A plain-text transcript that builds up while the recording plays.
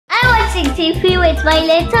watching TV with my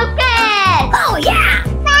little cat. Oh yeah!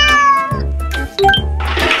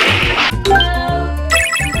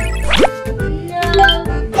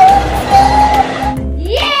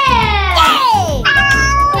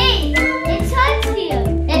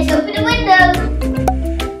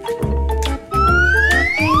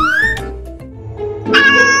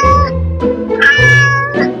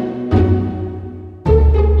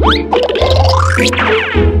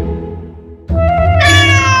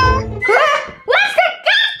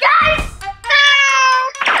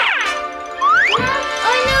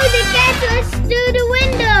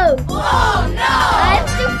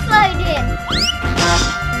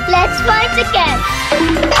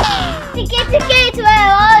 Kitty,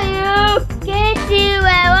 where are you? Kitty,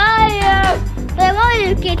 where are you? Where are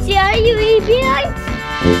you, Kitty? Are you behind?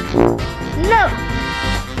 No.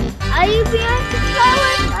 Are you behind the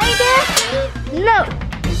flower right there? No.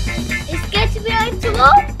 Is Kitty behind the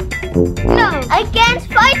wall? No. I can't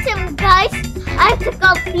find him, guys. I have to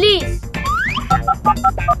call police.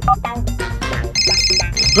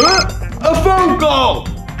 Huh? A phone call!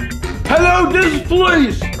 Hello, this is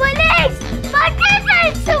police! Police! My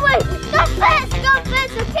cat is away! Go fast,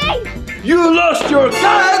 okay? You lost your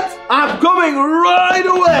cat? I'm coming right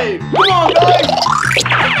away! Come on, guys!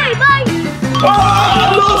 Okay, bye! Oh,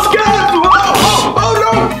 lost cat! Oh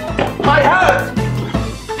no! My hat!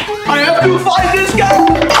 I have to find this cat!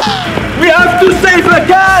 We have to save the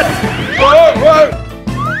cat! Oh.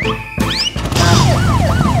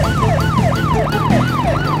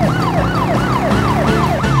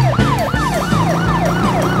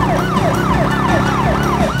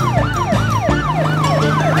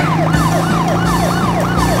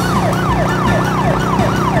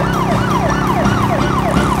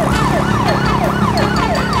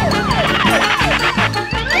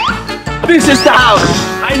 This is the house!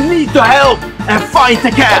 I need to help and find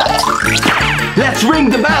the cat! Let's ring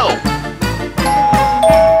the bell!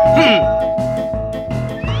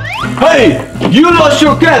 Hey! You lost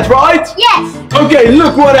your cat, right? Yes! Okay,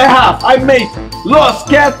 look what I have! I made lost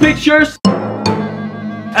cat pictures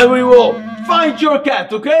and we will find your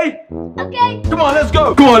cat, okay? Okay. Come on, let's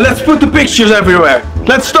go! Come on, let's put the pictures everywhere!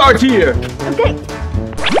 Let's start here! Okay.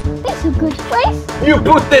 That's a good place. You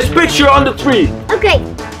put this picture on the tree! Okay.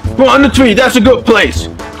 Come on the tree, that's a good place.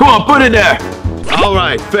 Come on, put it there.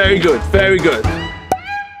 Alright, very good, very good.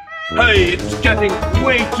 Hey, it's getting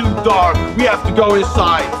way too dark. We have to go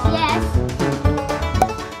inside. Yes.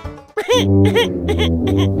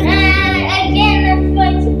 Again, let's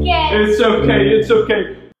fight again. It's okay, it's okay.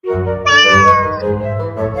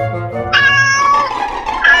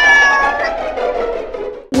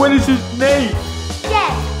 What is his name?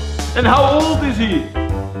 Yes. And how old is he?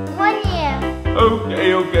 1 year.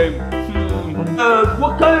 Okay.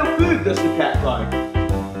 What kind of food does the cat like?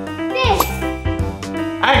 This.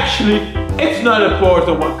 Actually, it's not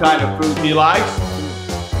important what kind of food he likes.